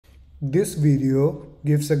This video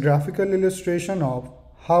gives a graphical illustration of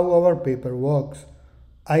how our paper works.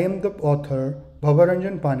 I am the author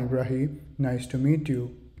Bhavaranjan Panigrahi. Nice to meet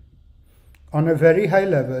you. On a very high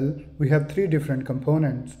level, we have three different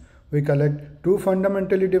components. We collect two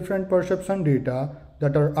fundamentally different perception data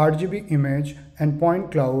that are RGB image and point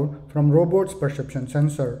cloud from robot's perception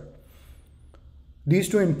sensor. These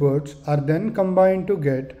two inputs are then combined to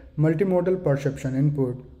get multimodal perception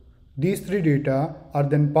input. These three data are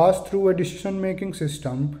then passed through a decision-making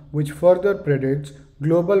system which further predicts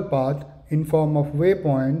global path in form of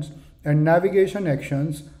waypoints and navigation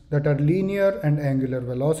actions that are linear and angular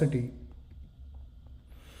velocity.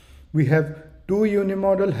 We have two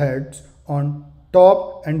unimodal heads on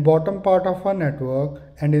top and bottom part of our network,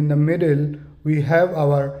 and in the middle we have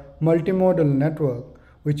our multimodal network,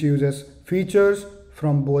 which uses features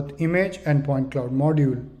from both image and point cloud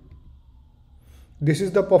module. This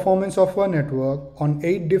is the performance of our network on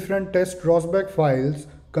 8 different test Rosberg files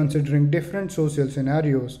considering different social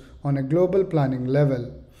scenarios on a global planning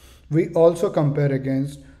level. We also compare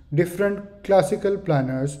against different classical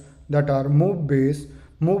planners that are move-based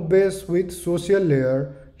with social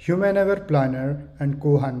layer, human-aware planner, and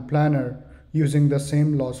Cohen planner using the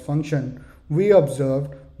same loss function. We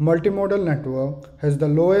observed multimodal network has the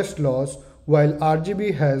lowest loss while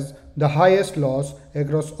RGB has the highest loss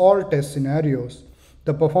across all test scenarios.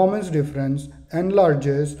 The performance difference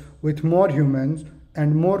enlarges with more humans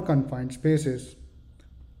and more confined spaces.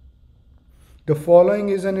 The following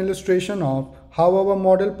is an illustration of how our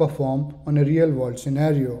model performs on a real-world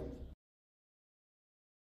scenario.